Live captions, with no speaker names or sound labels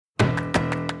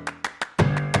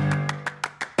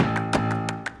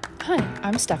Hi,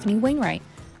 I'm Stephanie Wainwright.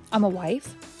 I'm a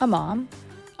wife, a mom,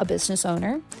 a business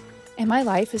owner, and my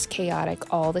life is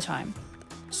chaotic all the time.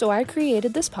 So I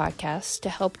created this podcast to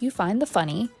help you find the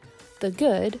funny, the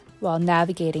good, while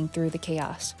navigating through the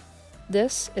chaos.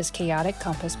 This is Chaotic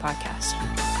Compass Podcast.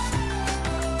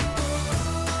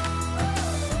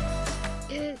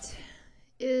 It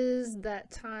is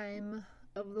that time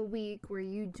of the week where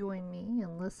you join me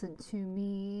and listen to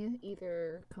me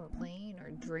either complain or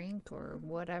drink or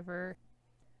whatever.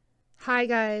 Hi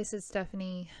guys, it's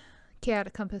Stephanie,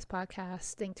 Chaotic Compass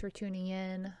Podcast. Thanks for tuning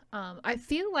in. I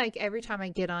feel like every time I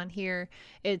get on here,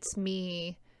 it's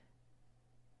me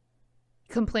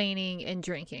complaining and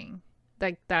drinking.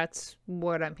 Like, that's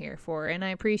what I'm here for. And I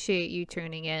appreciate you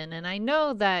tuning in. And I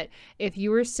know that if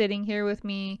you were sitting here with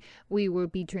me, we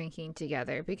would be drinking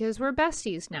together because we're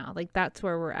besties now. Like, that's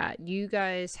where we're at. You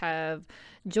guys have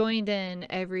joined in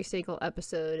every single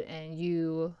episode,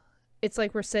 and it's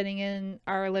like we're sitting in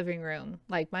our living room,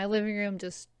 like my living room,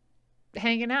 just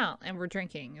hanging out, and we're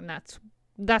drinking. And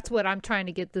that's what I'm trying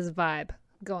to get this vibe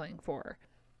going for.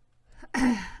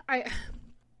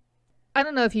 I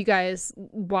don't know if you guys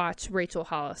watch Rachel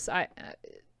Hollis. I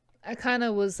kind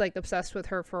of was like obsessed with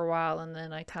her for a while, and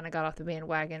then I kind of got off the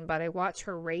bandwagon, but I watch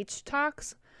her Rach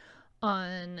Talks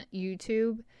on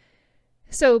YouTube.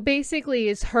 So basically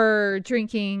it's her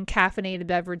drinking caffeinated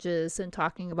beverages and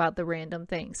talking about the random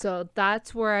things. So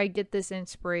that's where I get this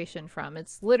inspiration from.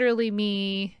 It's literally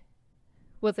me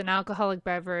with an alcoholic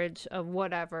beverage of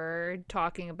whatever,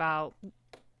 talking about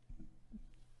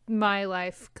my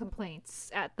life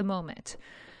complaints at the moment.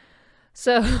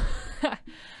 So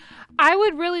I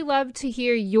would really love to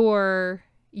hear your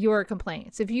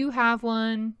complaints. If you have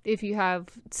one, if you have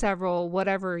several,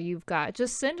 whatever you've got,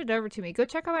 just send it over to me. Go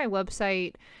check out my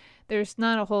website. There's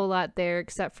not a whole lot there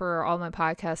except for all my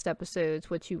podcast episodes,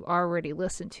 which you already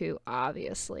listened to,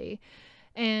 obviously.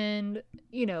 And,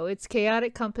 it's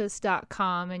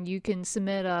chaoticcompass.com, and you can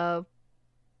submit a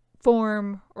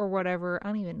form or whatever. I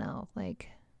don't even know,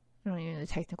 I don't even know the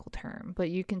technical term,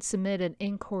 but you can submit an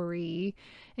inquiry,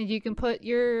 and you can put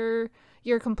your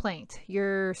complaint,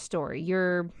 your story,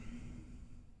 your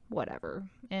whatever,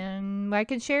 and I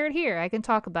can share it here. I can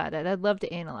talk about it. I'd love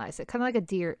to analyze it, kind of like a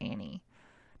Dear Annie.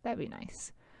 That'd be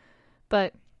nice.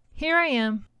 But here I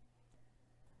am,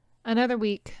 another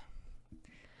week,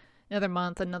 another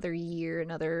month, another year,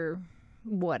 another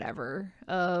whatever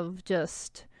of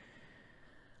just...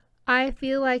 I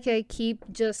feel like I keep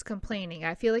just complaining.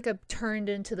 I feel like I've turned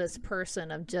into this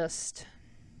person of just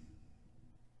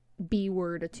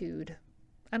B-worditude.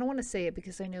 I don't want to say it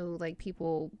because I know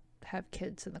people have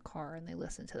kids in the car and they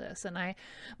listen to this. And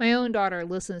my own daughter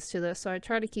listens to this, so I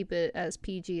try to keep it as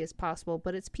PG as possible.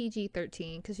 But it's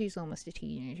PG-13 because she's almost a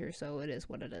teenager, so it is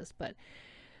what it is. But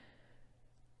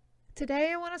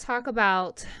today I want to talk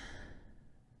about...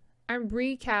 I'm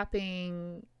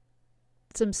recapping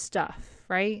some stuff,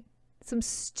 right? Some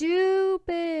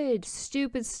stupid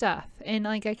stuff. And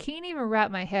I can't even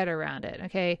wrap my head around it,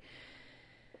 okay?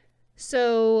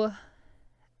 So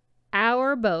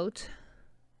our boat,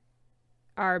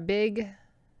 our big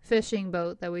fishing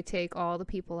boat that we take all the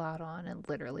people out on, and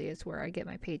literally is where I get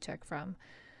my paycheck from,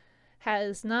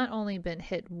 has not only been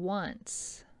hit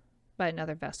once by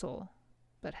another vessel,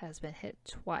 but has been hit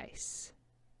twice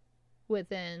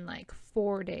within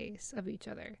 4 days of each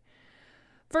other.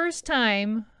 First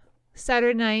time,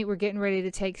 Saturday night, we're getting ready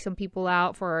to take some people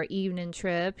out for our evening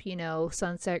trip,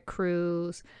 sunset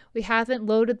cruise. We haven't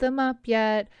loaded them up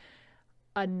yet.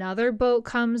 Another boat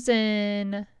comes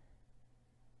in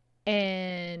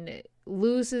and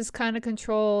loses kind of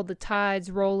control. The tide's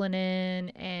rolling in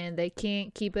and they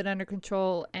can't keep it under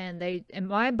control. And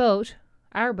my boat,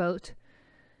 our boat,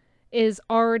 is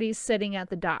already sitting at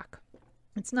the dock.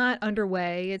 It's not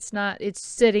underway. It's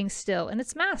sitting still. And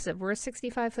it's massive. We're a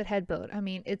 65-foot headboat. I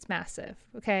mean, it's massive,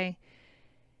 okay?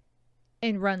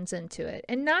 And runs into it.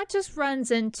 And not just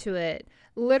runs into it,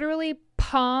 literally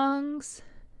pongs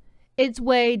its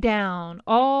way down,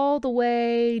 all the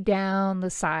way down the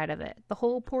side of it. The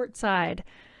whole port side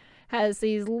has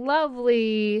these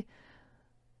lovely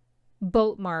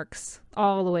boat marks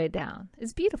all the way down.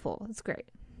 It's beautiful. It's great.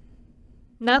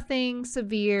 Nothing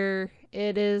severe.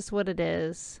 It is what it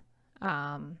is.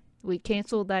 We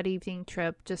canceled that evening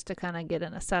trip just to kind of get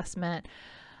an assessment.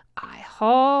 I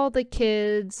haul the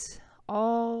kids,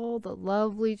 all the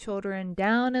lovely children,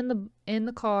 down in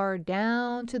the car,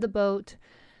 down to the boat.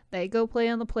 They go play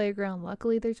on the playground.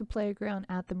 Luckily, there's a playground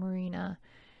at the marina.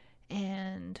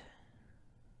 And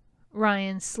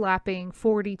Ryan's slapping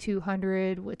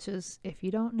 4,200, which is, if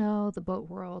you don't know, the boat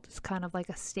world is kind of like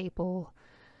a staple.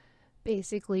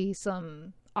 Basically,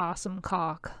 some awesome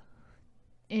cock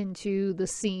into the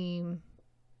seam.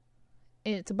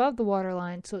 It's above the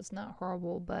waterline, so it's not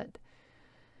horrible, but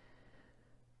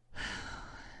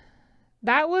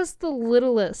that was the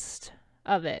littlest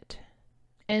of it.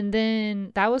 And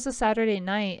then that was a Saturday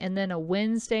night, and then a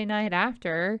Wednesday night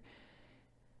after,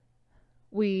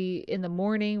 in the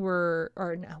morning or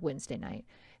not Wednesday night.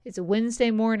 It's a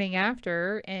Wednesday morning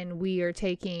after, and we are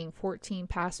taking 14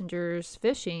 passengers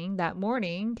fishing that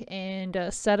morning and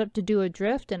set up to do a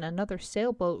drift, and another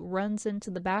sailboat runs into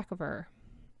the back of her.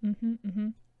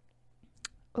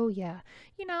 Oh, yeah.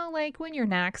 You know, like when you're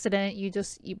in an accident, you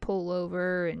pull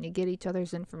over and you get each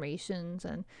other's informations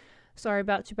and sorry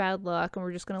about your bad luck and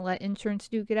we're just going to let insurance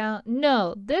duke it out.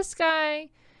 No, this guy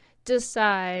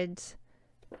decides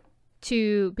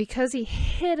to, because he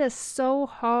hit us so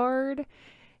hard,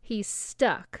 he's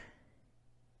stuck.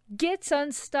 Gets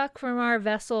unstuck from our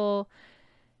vessel,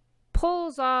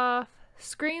 pulls off,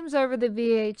 screams over the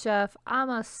VHF, "I'm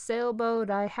a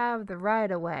sailboat, I have the right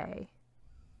of way."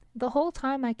 The whole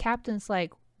time my captain's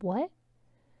like, "What?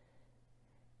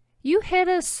 You hit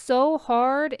us so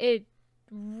hard, it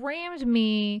rammed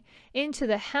me into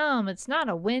the helm. It's not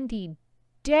a windy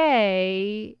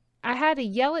day. I had to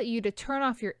yell at you to turn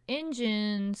off your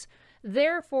engines.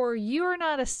 Therefore, you are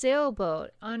not a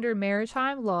sailboat." Under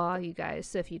maritime law, you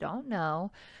guys, if you don't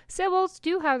know, sailboats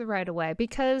do have the right of way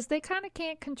because they kind of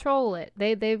can't control it.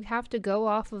 They have to go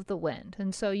off of the wind.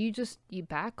 And so you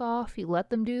back off, you let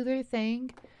them do their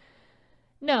thing.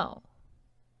 No.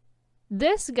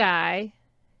 This guy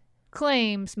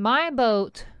claims my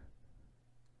boat,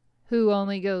 who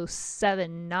only goes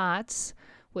 7 knots,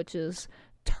 which is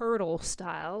turtle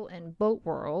style in boat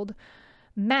world,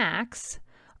 Max,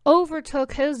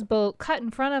 overtook his boat, cut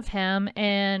in front of him,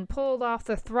 and pulled off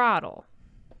the throttle.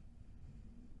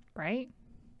 Right?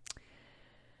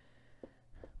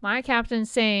 My captain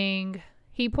saying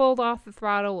he pulled off the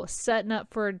throttle, was setting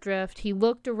up for a drift. He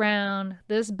looked around.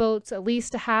 This boat's at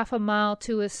least a half a mile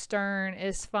to his stern,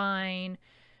 is fine,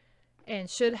 and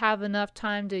should have enough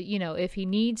time to, if he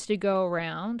needs to go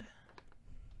around,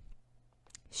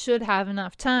 should have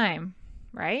enough time,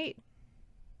 right?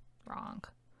 Wrong.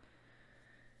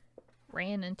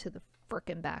 Ran into the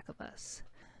frickin' back of us.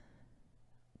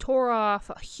 Tore off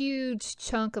a huge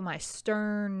chunk of my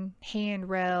stern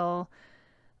handrail.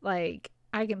 Like,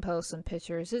 I can post some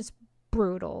pictures. It's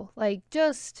brutal. Like,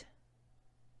 just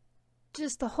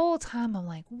the whole time I'm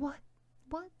like, what?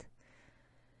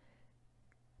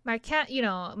 My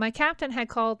captain had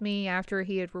called me after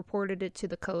he had reported it to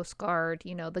the Coast Guard.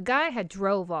 The guy had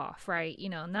drove off, right?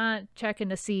 Not checking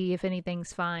to see if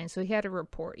anything's fine. So he had to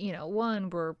report, one,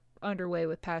 we're underway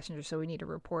with passengers, so we need to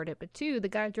report it. But 2, the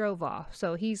guy drove off.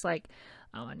 So he's like,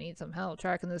 "Oh, I need some help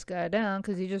tracking this guy down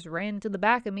because he just ran to the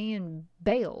back of me and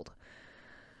bailed."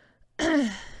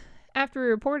 After he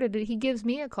reported it, he gives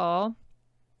me a call.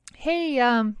 "Hey,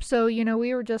 so,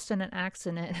 we were just in an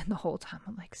accident." And the whole time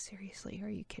I'm like, seriously, are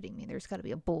you kidding me? There's got to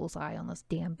be a bullseye on this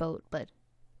damn boat. But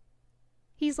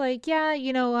he's like, "Yeah,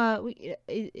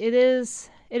 it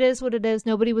is what it is.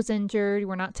 Nobody was injured.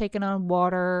 We're not taking on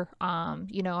water.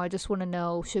 I just want to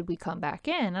know, should we come back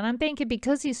in?" And I'm thinking,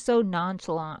 because he's so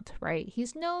nonchalant, right?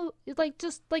 It's no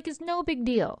big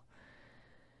deal.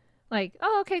 Like,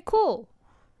 "Oh, okay, cool.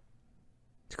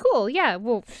 It's cool. Yeah,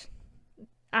 well,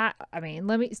 I mean,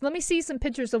 let me see some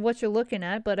pictures of what you're looking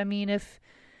at. But I mean, if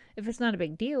it's not a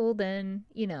big deal, then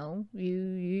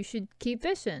you should keep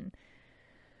fishing."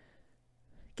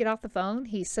 Get off the phone.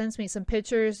 He sends me some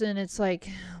pictures, and it's like,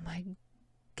 oh my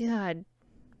God,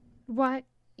 what?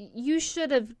 You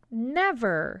should have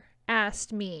never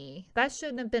asked me. That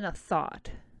shouldn't have been a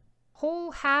thought.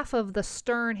 Whole half of the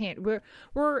stern hand.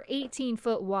 We're 18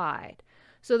 foot wide,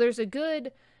 so there's a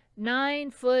good 9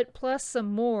 foot plus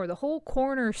some more. The whole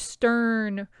corner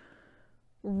stern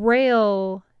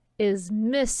rail is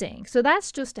missing. So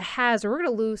that's just a hazard. We're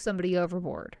going to lose somebody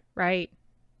overboard, right?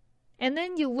 And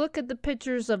then you look at the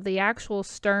pictures of the actual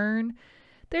stern.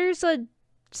 There's a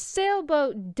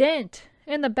sailboat dent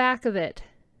in the back of it.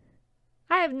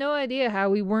 I have no idea how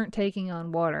we weren't taking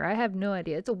on water. I have no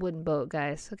idea. It's a wooden boat,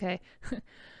 guys. Okay.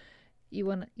 You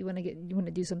want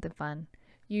to do something fun.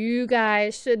 You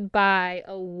guys should buy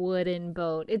a wooden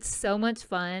boat. It's so much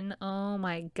fun. Oh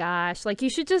my gosh. Like, you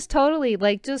should just totally,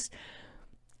 just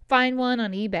find one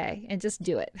on eBay and just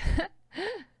do it.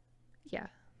 Yeah.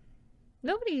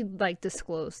 Nobody,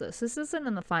 disclosed this. This isn't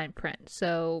in the fine print.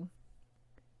 So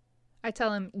I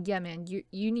tell him, "Yeah, man,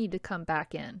 you need to come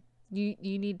back in. You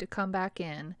need to come back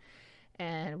in,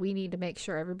 and we need to make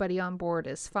sure everybody on board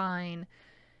is fine."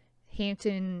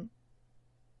 Hampton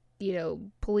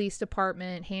police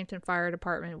department, Hampton Fire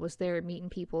Department was there meeting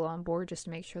people on board just to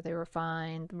make sure they were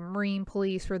fine. The Marine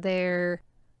police were there.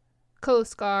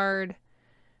 Coast Guard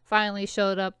finally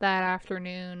showed up that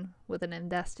afternoon with an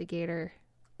investigator.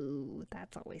 Ooh,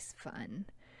 that's always fun.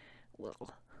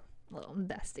 Little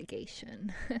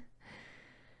investigation.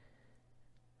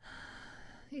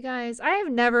 You guys, I have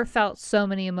never felt so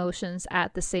many emotions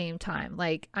at the same time.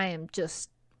 Like, I am just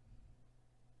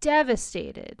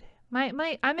devastated. I'm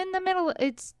in the middle.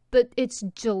 It's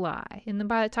July, and then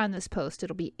by the time this post,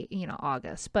 it'll be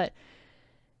August. But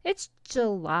it's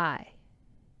July.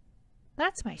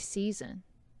 That's my season.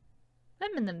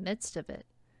 I'm in the midst of it,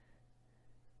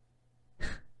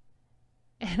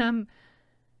 and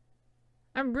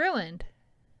I'm ruined.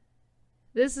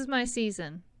 This is my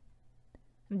season.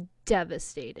 I'm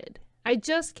devastated. I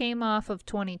just came off of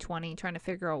 2020 trying to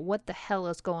figure out what the hell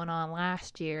is going on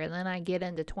last year, and then I get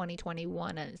into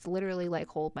 2021 and it's literally like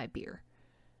hold my beer.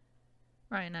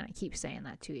 Ryan and I keep saying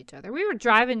that to each other. We were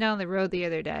driving down the road the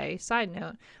other day. Side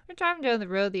note, we were driving down the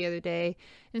road the other day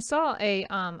and saw a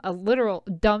literal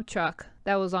dump truck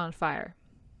that was on fire.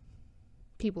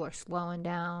 People are slowing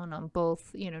down on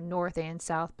both, north and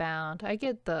southbound. I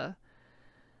get the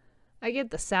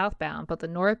southbound, but the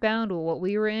northbound, what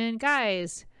we were in,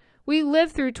 guys, we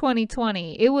lived through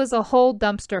 2020. It was a whole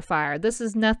dumpster fire. This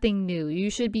is nothing new. You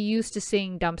should be used to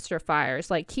seeing dumpster fires.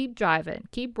 Like, keep driving,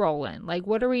 keep rolling. Like,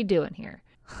 what are we doing here?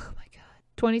 Oh my God.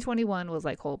 2021 was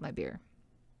like, hold my beer.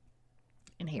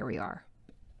 And here we are.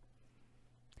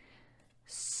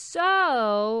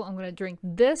 So, I'm going to drink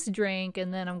this drink,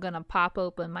 and then I'm going to pop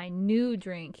open my new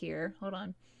drink here. Hold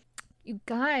on. You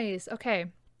guys, okay.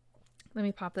 Let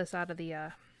me pop this out of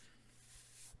the,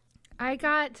 I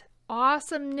got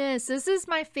awesomeness. This is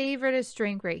my favoriteest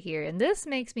drink right here, and this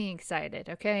makes me excited,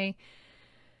 okay?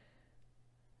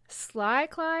 Sly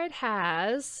Clyde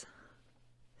has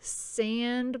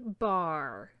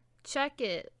Sandbar. Check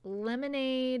it.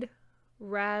 Lemonade,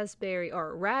 raspberry,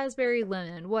 or raspberry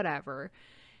lemon, whatever.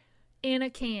 In a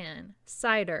can.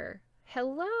 Cider.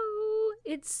 Hello.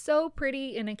 It's so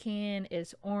pretty in a can.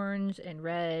 It's orange and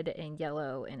red and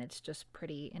yellow, and it's just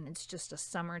pretty, and it's just a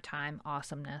summertime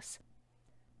awesomeness.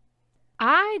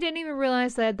 I didn't even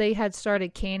realize that they had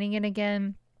started canning it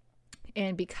again.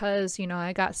 And because,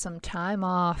 I got some time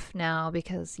off now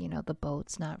because, the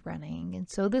boat's not running. And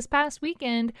so this past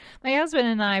weekend, my husband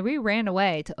and I, we ran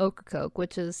away to Ocracoke,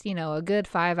 which is, a good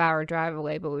 5-hour drive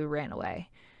away, but we ran away.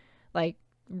 Like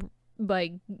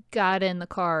got in the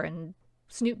car and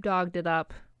Snoop Dogged it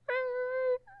up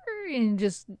and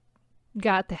just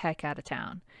got the heck out of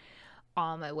town.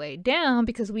 On my way down,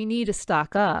 because we need to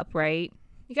stock up, right?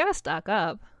 You gotta stock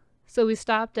up. So we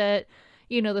stopped at,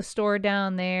 the store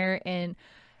down there, and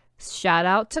shout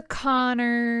out to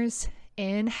Connors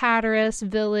in Hatteras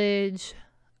Village.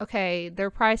 Okay, their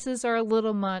prices are a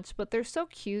little much, but they're so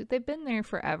cute. They've been there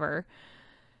forever.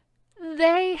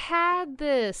 They had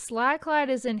this. Sly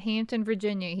Clyde is in Hampton,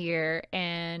 Virginia here,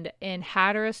 and in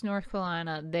Hatteras, North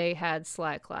Carolina, they had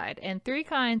Sly Clyde. And three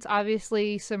kinds,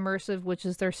 obviously, submersive, which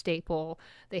is their staple.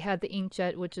 They had the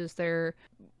inkjet, which is their,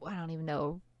 I don't even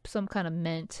know, some kind of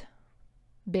mint,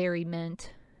 berry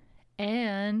mint.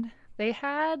 And they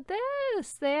had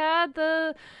this. They had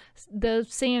the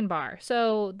sandbar.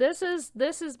 So this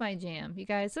is my jam, you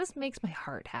guys. This makes my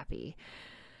heart happy.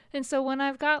 And so when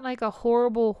I've got like a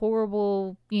horrible,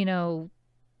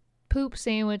 poop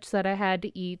sandwich that I had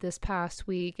to eat this past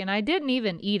week, and I didn't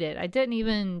even eat it. I didn't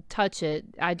even touch it.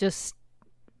 I just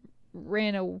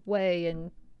ran away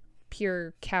in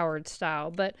pure coward style.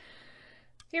 But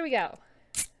here we go.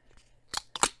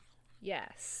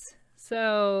 Yes.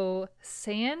 So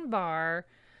Sandbar,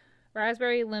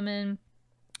 raspberry lemon,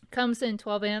 comes in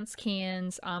 12-ounce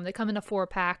cans. They come in a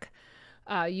 4-pack.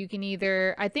 You can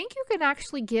I think you can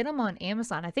actually get them on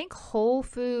Amazon. I think Whole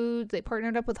Foods, they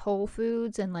partnered up with Whole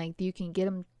Foods, and you can get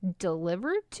them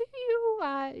delivered to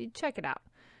you. Check it out.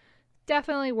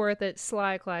 Definitely worth it.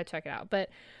 Sly Clyde, check it out. But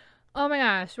oh my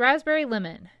gosh, raspberry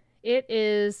lemon. It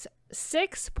is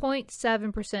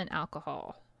 6.7%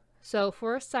 alcohol. So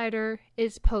for a cider,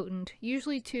 it's potent.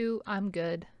 Usually 2, I'm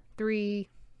good. 3,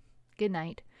 good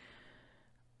night.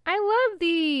 I love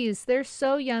these. They're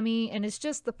so yummy, and it's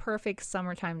just the perfect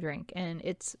summertime drink, and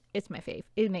it's my fave.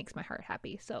 It makes my heart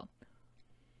happy. So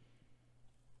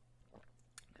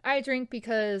I drink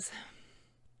because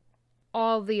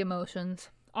all the emotions,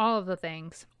 all of the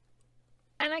things,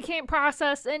 and I can't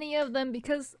process any of them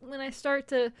because when I start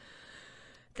to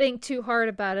think too hard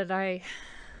about it, I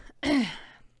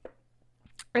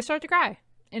start to cry,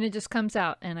 and it just comes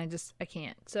out, and I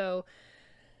can't. So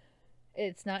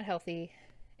it's not healthy.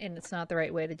 and it's not the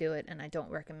right way to do it, and I don't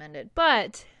recommend it.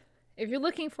 But if you're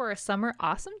looking for a summer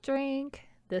awesome drink,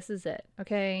 this is it.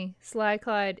 Okay, Sly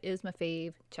Clyde is my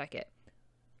fave. Check it.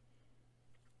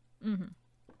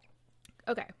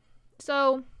 Okay,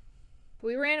 so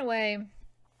we ran away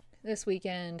this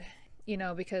weekend,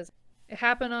 because it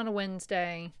happened on a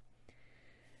Wednesday.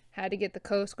 Had to get the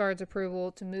Coast Guard's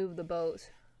approval to move the boat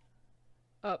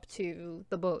up to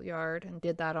the boatyard, and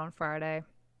did that on Friday.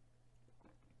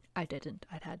 I didn't.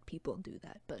 I'd had people do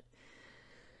that, but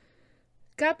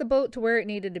got the boat to where it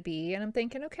needed to be, and I'm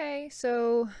thinking, okay,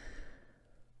 so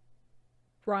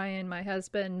Ryan, my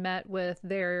husband, met with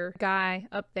their guy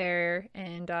up there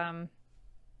and,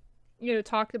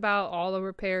 talked about all the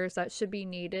repairs that should be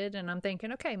needed. And I'm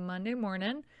thinking, okay,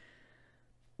 Monday,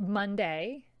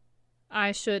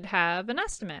 I should have an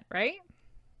estimate, right?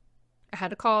 I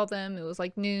had to call them. It was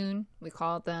like noon. We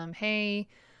called them. Hey,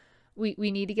 we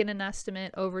need to get an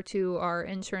estimate over to our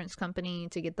insurance company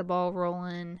to get the ball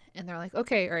rolling. And they're like,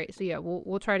 okay, all right. So yeah,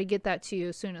 we'll try to get that to you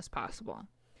as soon as possible.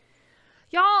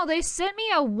 Y'all, they sent me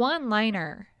a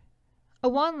one-liner.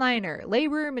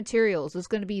 Labor and materials is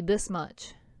going to be this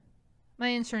much. My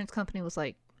insurance company was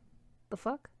like, the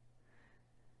fuck?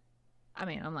 I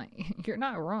mean, I'm like, you're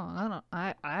not wrong.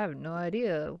 I have no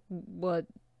idea what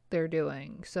they're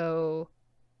doing. So,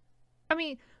 I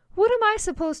mean, what am I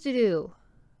supposed to do?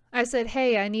 I said,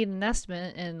 hey, I need an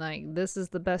estimate, and like, this is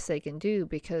the best they can do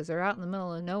because they're out in the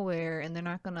middle of nowhere and they're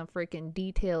not gonna freaking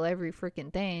detail every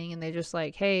freaking thing, and they're just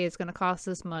like, hey, it's gonna cost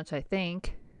this much, I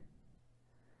think.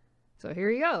 So here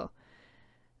you go.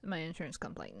 My insurance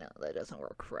company, no, that doesn't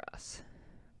work for us.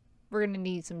 We're gonna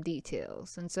need some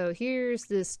details. And so here's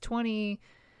this 20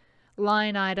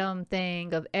 line item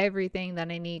thing of everything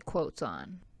that I need quotes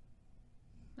on.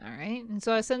 All right. And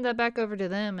so I send that back over to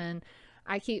them, and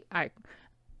I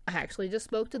actually just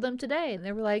spoke to them today, and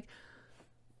they were like,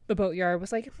 the boatyard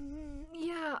was like,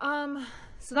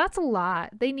 so that's a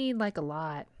lot. They need like a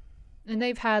lot. And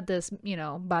they've had this,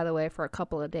 by the way, for a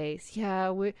couple of days.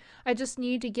 Yeah, I just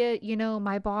need to get,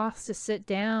 my boss to sit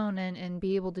down and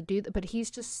be able to do that. But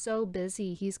he's just so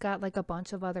busy. He's got like a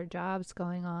bunch of other jobs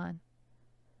going on.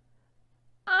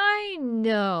 I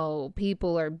know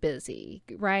people are busy,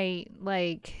 right?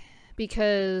 Like,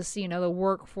 because, the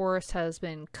workforce has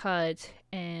been cut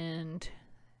and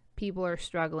people are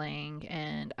struggling,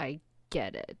 and I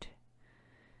get it.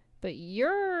 But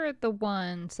you're the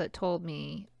ones that told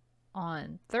me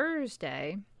on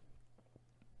Thursday,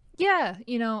 yeah,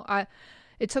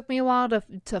 it took me a while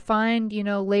to find,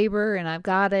 labor, and I've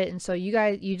got it. And so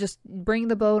you just bring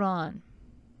the boat on.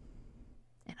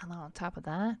 And on top of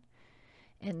that,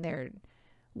 in their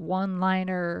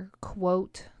one-liner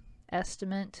quote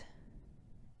estimate,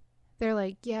 they're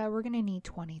like, yeah, we're going to need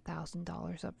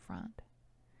 $20,000 up front.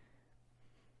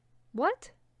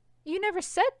 What? You never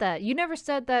said that. You never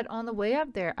said that on the way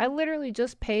up there. I literally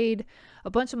just paid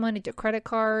a bunch of money to credit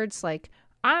cards. Like,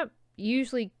 I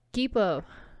usually keep a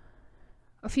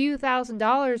few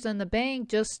 $1,000s in the bank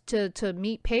just to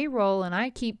meet payroll, and I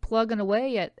keep plugging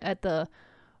away at the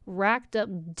racked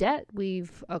up debt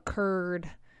we've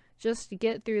occurred just to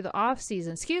get through the off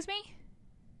season. Excuse me?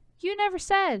 You never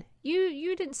said.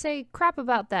 You didn't say crap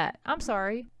about that. I'm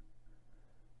sorry.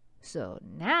 So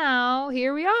now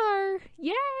here we are.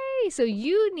 Yay! So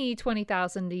you need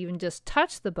 $20,000 to even just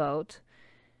touch the boat.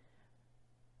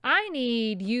 I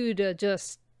need you to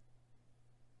just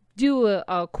do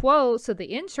a quote so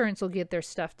the insurance will get their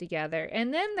stuff together.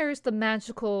 And then there's the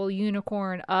magical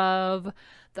unicorn of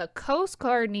the Coast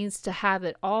Guard needs to have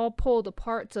it all pulled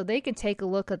apart so they can take a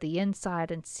look at the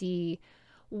inside and see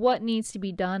what needs to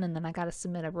be done. And then I got to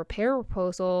submit a repair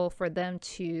proposal for them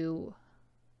to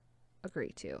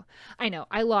agree to. I know,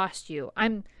 I lost you.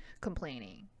 I'm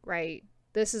complaining, right?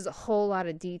 This is a whole lot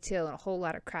of detail and a whole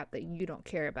lot of crap that you don't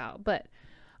care about. But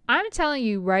I'm telling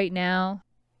you right now,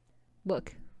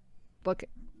 look,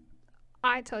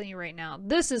 I tell you right now,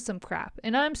 this is some crap.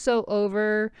 And I'm so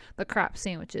over the crap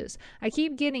sandwiches. I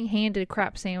keep getting handed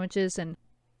crap sandwiches, and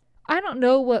I don't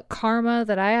know what karma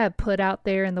that I have put out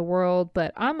there in the world,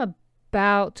 but I'm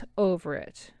about over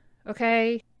it.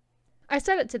 Okay? I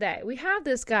said it today. We have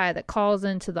this guy that calls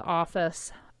into the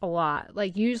office a lot,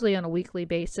 like usually on a weekly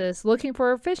basis, looking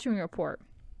for a fishing report.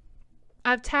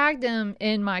 I've tagged him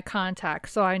in my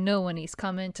contacts so I know when he's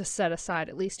coming to set aside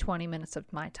at least 20 minutes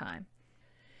of my time.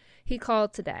 He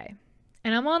called today,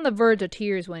 and I'm on the verge of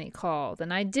tears when he called,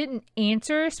 and I didn't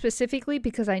answer specifically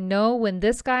because I know when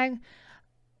this guy,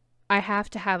 I have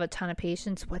to have a ton of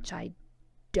patience, which I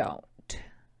don't.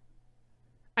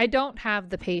 I don't have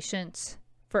the patience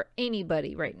for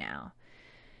anybody right now.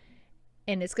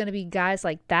 And it's going to be guys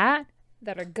like that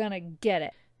are going to get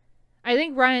it. I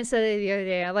think Ryan said it the other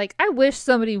day. Like, I wish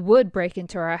somebody would break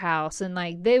into our house and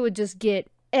like they would just get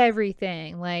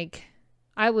everything. Like,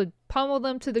 I would pummel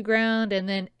them to the ground and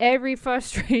then every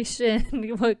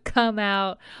frustration would come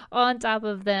out on top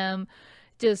of them,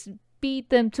 just beat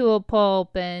them to a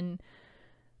pulp. And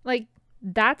like,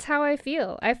 that's how I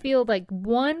feel. I feel like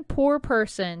one poor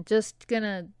person just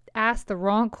gonna ask the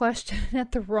wrong question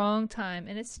at the wrong time.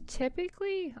 And it's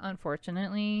typically,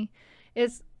 unfortunately,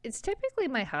 it's typically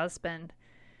my husband.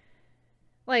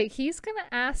 Like, he's gonna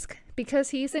ask because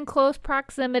he's in close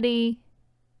proximity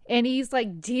and he's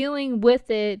like dealing with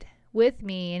it with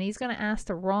me, and he's gonna ask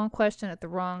the wrong question at the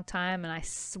wrong time, and I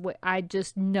swear, I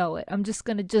just know it. I'm just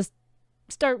gonna just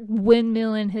start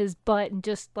windmilling his butt and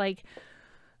just like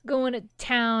going to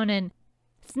town, and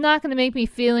it's not gonna make me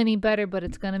feel any better, but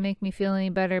it's gonna make me feel any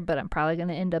better, but I'm probably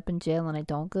gonna end up in jail, and I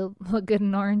don't look good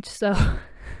in orange, so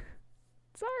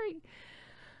sorry.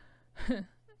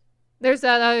 There's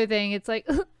that other thing. It's like,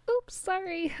 oops,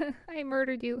 sorry, I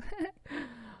murdered you.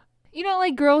 You know,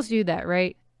 like, girls do that,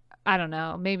 right? I don't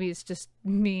know. Maybe it's just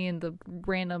me and the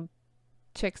random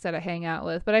chicks that I hang out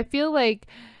with. But I feel like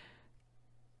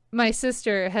my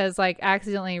sister has, like,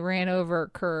 accidentally ran over a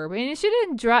curb. And she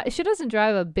doesn't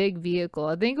drive a big vehicle.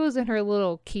 I think it was in her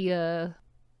little Kia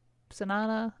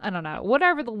Sonata. I don't know.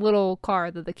 Whatever the little car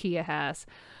that the Kia has.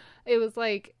 It was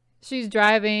like she's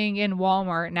driving in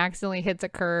Walmart and accidentally hits a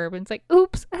curb. And it's like,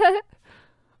 oops.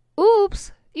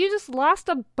 Oops. You just lost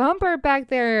a bumper back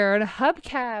there and a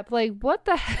hubcap. Like, what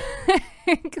the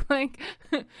heck? Like,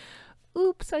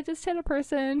 oops, I just hit a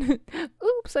person.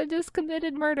 Oops, I just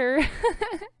committed murder.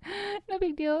 No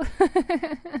big deal.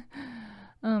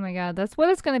 Oh my God, that's what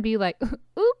it's going to be like.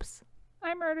 Oops,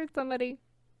 I murdered somebody.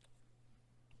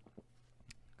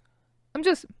 I'm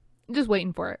just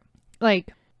waiting for it.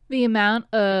 Like, the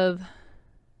amount of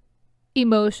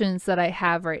emotions that I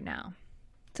have right now.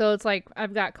 So it's like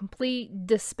I've got complete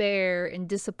despair and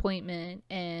disappointment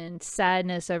and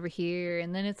sadness over here.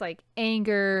 And then it's like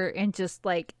anger and just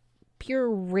like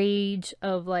pure rage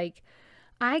of like,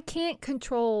 I can't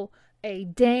control a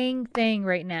dang thing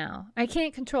right now. I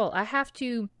can't control. I have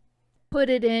to put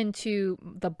it into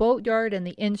the boatyard and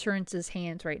the insurance's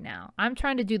hands right now. I'm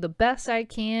trying to do the best I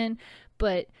can,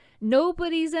 but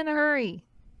nobody's in a hurry.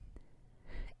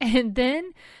 And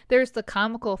then there's the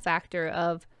comical factor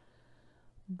of,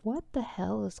 what the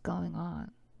hell is going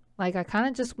on? Like, I kind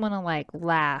of just want to like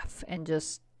laugh and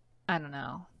just, I don't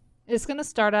know. It's going to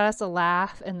start out as a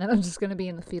laugh, and then I'm just going to be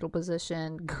in the fetal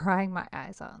position, crying my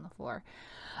eyes out on the floor.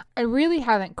 I really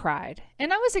haven't cried.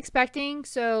 And I was expecting,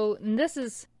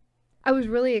 I was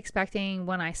really expecting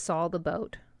when I saw the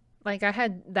boat. Like, I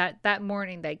had that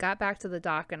morning, they got back to the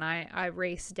dock, and I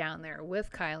raced down there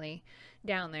with Kylie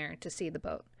down there to see the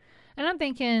boat. And I'm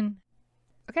thinking,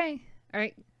 okay, all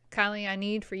right, Kylie, I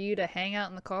need for you to hang out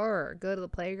in the car or go to the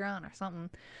playground or something,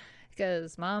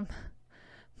 because mom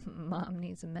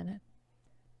needs a minute.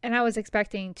 And I was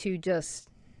expecting to just,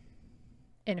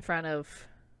 in front of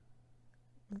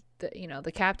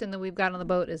the captain that we've got on the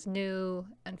boat is new,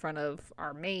 in front of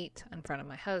our mate, in front of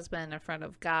my husband, in front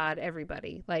of God,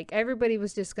 everybody. Like, everybody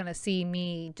was just going to see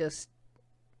me just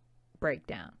break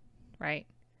down, right?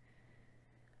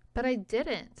 But I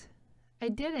didn't.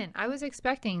 I was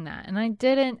expecting that, and I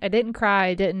didn't cry.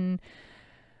 I didn't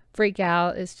freak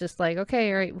out. It's just like,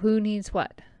 okay, all right, who needs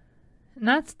what? And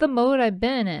that's the mode I've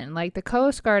been in. Like, the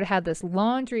Coast Guard had this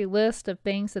laundry list of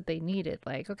things that they needed.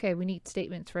 Like, okay, we need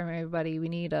statements from everybody. We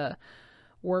need a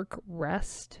work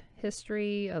rest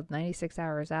history of 96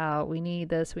 hours out. We need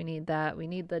this, we need that. We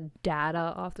need the data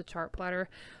off the chart plotter.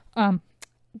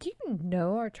 Do you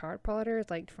know our chart plotter is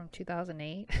like from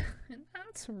 2008? And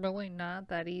that's really not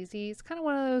that easy. It's kind of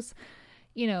one of those,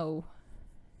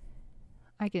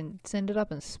 I can send it up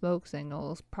in smoke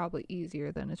signals, probably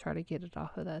easier than to try to get it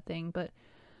off of that thing. But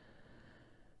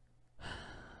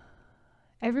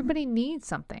everybody needs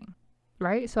something,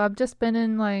 right? So I've just been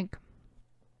in like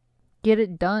get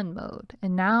it done mode.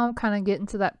 And now I'm kind of getting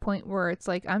to that point where it's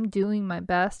like I'm doing my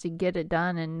best to get it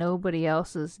done and nobody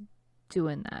else is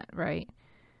doing that, right?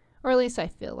 Or at least I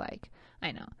feel like.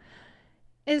 I know.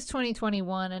 It's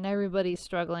 2021 and everybody's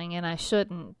struggling, and I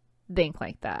shouldn't think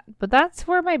like that. But that's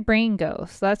where my brain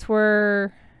goes. That's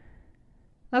where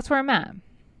I'm at.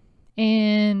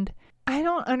 And I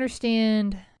don't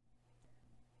understand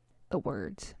the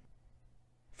words.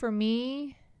 For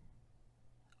me,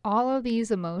 all of these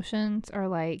emotions are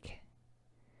like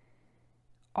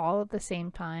all at the same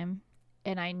time,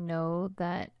 and I know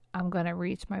that I'm going to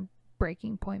reach my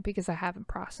breaking point because I haven't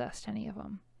processed any of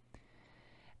them.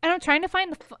 And I'm trying to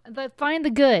find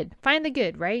the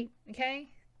good, right? Okay.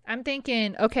 I'm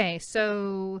thinking, okay,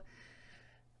 so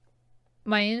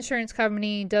my insurance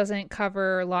company doesn't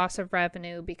cover loss of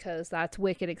revenue because that's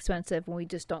wicked expensive and we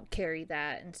just don't carry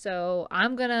that. And so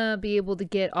I'm going to be able to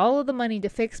get all of the money to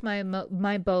fix my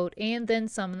boat and then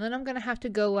some. And then I'm going to have to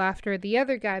go after the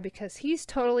other guy because he's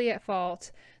totally at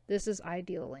fault. This is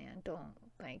ideal land. Don't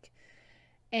think.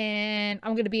 And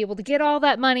I'm going to be able to get all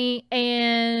that money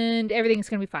and everything's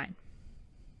going to be fine.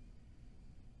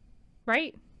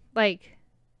 Right? Like,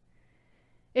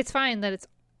 it's fine that it's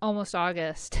almost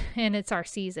August and it's our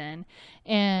season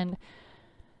and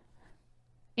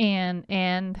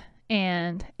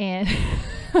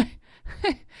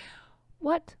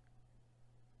what?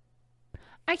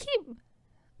 I keep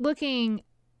looking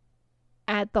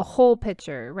at the whole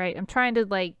picture, right? I'm trying to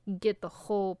like get the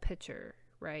whole picture,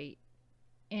 right?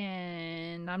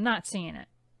 And I'm not seeing it.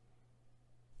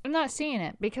 I'm not seeing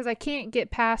it because I can't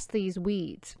get past these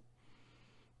weeds.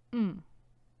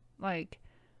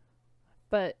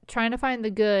 But trying to find the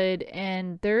good,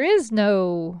 and there is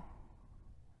no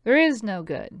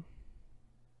good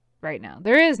right now.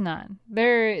 There is none.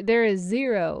 There is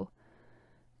zero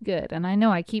good. And I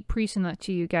know I keep preaching that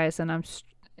to you guys, and I'm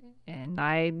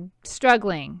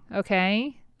struggling,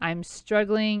 okay? I'm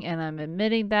struggling, and I'm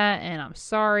admitting that, and I'm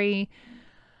sorry.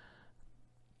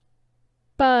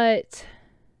 But,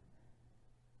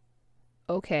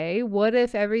 okay, what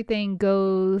if everything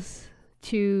goes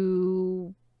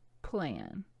to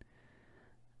plan?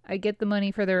 I get the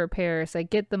money for the repairs. I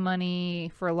get the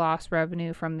money for lost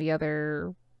revenue from the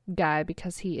other guy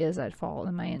because he is at fault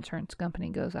and my insurance company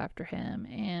goes after him.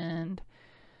 And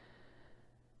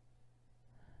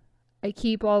I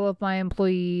keep all of my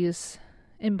employees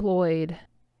employed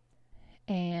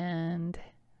and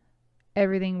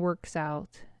everything works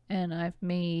out. And I've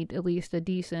made at least a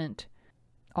decent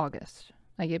August.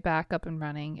 I get back up and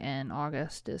running, and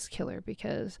August is killer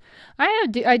because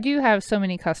I do have so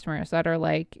many customers that are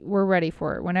like, we're ready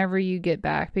for it whenever you get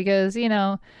back, because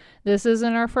this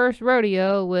isn't our first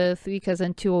rodeo because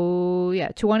in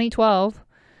 2012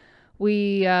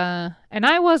 we and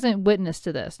I wasn't witness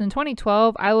to this. In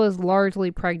 2012 I was largely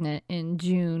pregnant in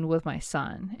June with my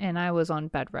son and I was on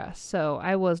bed rest, so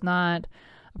I was not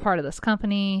a part of this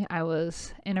company. I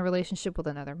was in a relationship with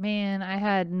another man. I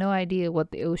had no idea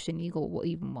what the Ocean Eagle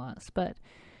even was. But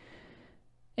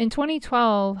in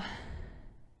 2012,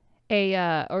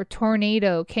 a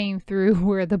tornado came through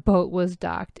where the boat was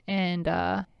docked and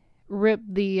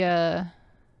ripped the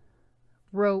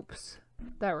ropes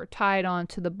that were tied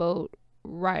onto the boat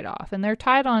right off. And they're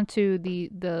tied onto these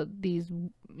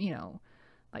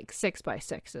like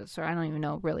 6x6s, or I don't even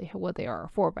know really what they are,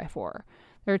 4x4.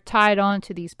 They're tied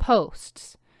onto these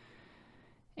posts.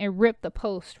 It ripped the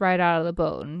post right out of the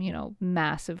boat and,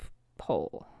 massive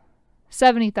hole.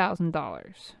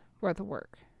 $70,000 worth of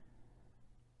work.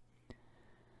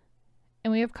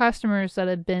 And we have customers that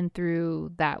have been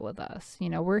through that with us.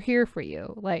 We're here for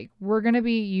you. Like,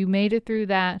 you made it through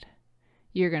that.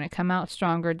 You're going to come out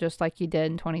stronger just like you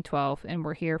did in 2012. And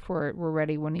we're here for it. We're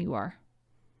ready when you are.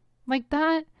 Like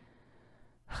that.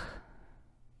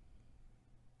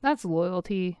 That's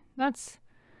loyalty. That's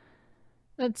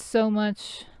so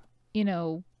much,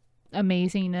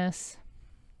 amazingness.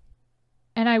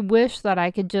 And I wish that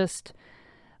I could just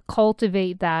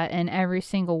cultivate that in every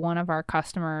single one of our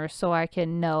customers so I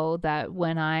can know that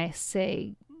when I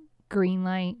say green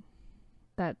light,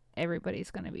 that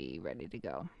everybody's going to be ready to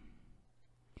go.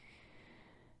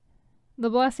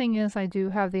 The blessing is I do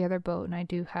have the other boat and I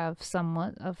do have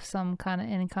somewhat of some kind of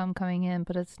income coming in,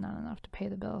 but it's not enough to pay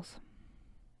the bills.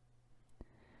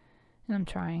 And I'm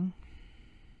trying.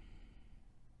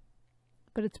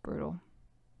 But it's brutal.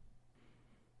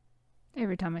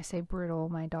 Every time I say brutal,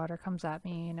 my daughter comes at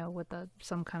me, with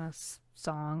some kind of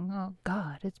song. Oh,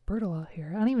 God, it's brutal out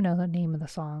here. I don't even know the name of the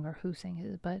song or who sings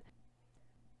it, but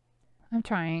I'm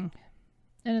trying.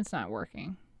 And it's not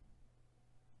working.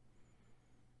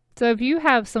 So if you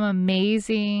have some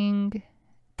amazing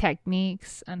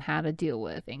techniques on how to deal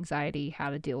with anxiety,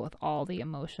 how to deal with all the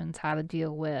emotions, how to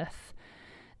deal with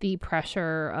the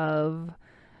pressure of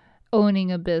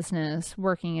owning a business,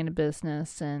 working in a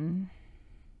business, and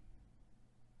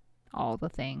all the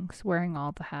things, wearing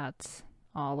all the hats,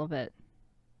 all of it,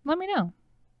 let me know.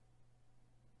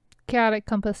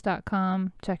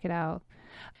 chaoticcompass.com. Check it out.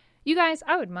 You guys,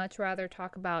 I would much rather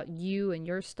talk about you and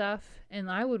your stuff,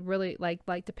 and I would really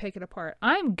like to pick it apart.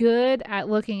 I'm good at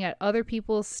looking at other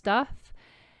people's stuff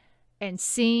and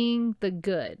seeing the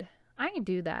good. I can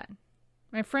do that.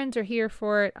 My friends are here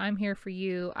for it. I'm here for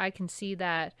you. I can see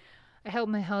that. I help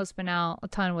my husband out a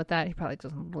ton with that. He probably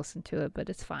doesn't listen to it, but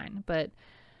it's fine. But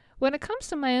when it comes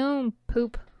to my own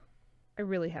poop, I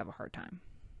really have a hard time.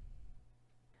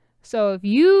 So if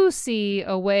you see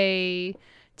a way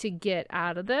to get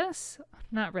out of this,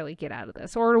 not really get out of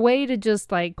this, or a way to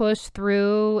just like push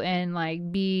through and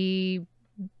like be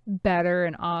better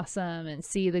and awesome and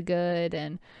see the good,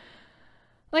 and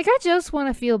like, I just want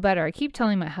to feel better. I keep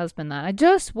telling my husband that. I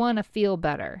just want to feel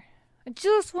better. I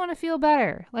just want to feel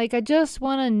better. Like, I just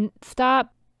want to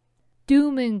stop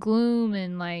doom and gloom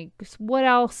and like what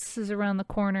else is around the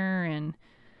corner. And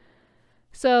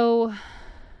so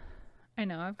I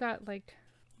know I've got like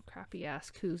crappy ass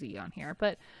koozie on here,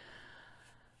 but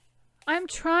I'm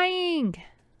trying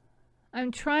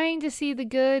to see the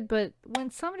good. But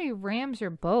when somebody rams your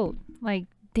boat, like,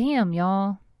 damn,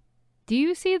 y'all, do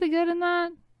you see the good in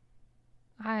that?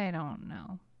 I don't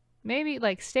know. Maybe,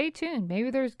 like, stay tuned. Maybe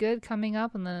there's good coming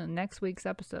up in the next week's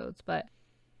episodes. But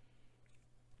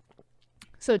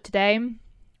so today,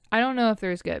 I don't know if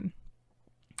there's good.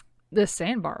 This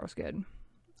sandbar was good.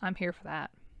 I'm here for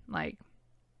that. Like,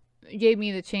 it gave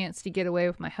me the chance to get away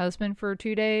with my husband for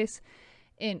 2 days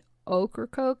in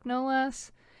Ocracoke, no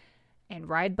less, and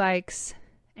ride bikes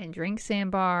and drink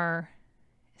sandbar,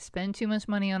 spend too much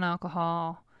money on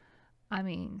alcohol. I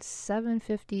mean,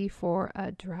 $7.50 for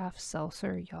a draft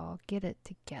seltzer, y'all. Get it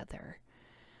together.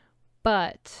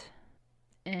 But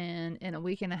in a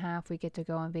week and a half, we get to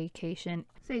go on vacation.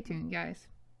 Stay tuned, guys.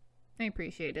 I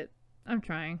appreciate it. I'm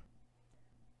trying.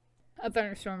 A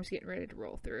thunderstorm's getting ready to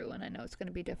roll through, and I know it's going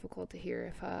to be difficult to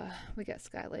hear if we got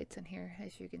skylights in here.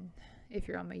 As you can, if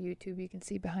you're on my YouTube, you can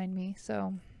see behind me.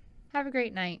 So have a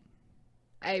great night.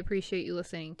 I appreciate you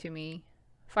listening to me.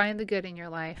 Find the good in your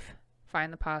life.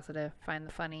 Find the positive, find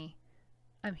the funny.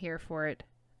 I'm here for it.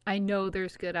 I know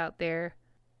there's good out there.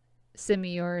 Send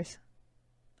me yours.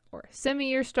 Or send me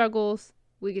your struggles.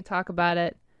 We can talk about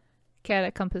it.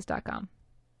 cat@compass.com.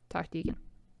 Talk to you again.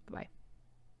 Bye-bye.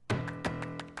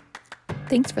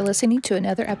 Thanks for listening to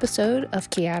another episode of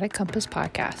Chaotic Compass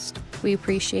Podcast. We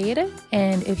appreciate it.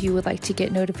 And if you would like to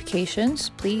get notifications,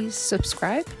 please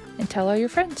subscribe and tell all your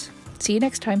friends. See you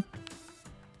next time.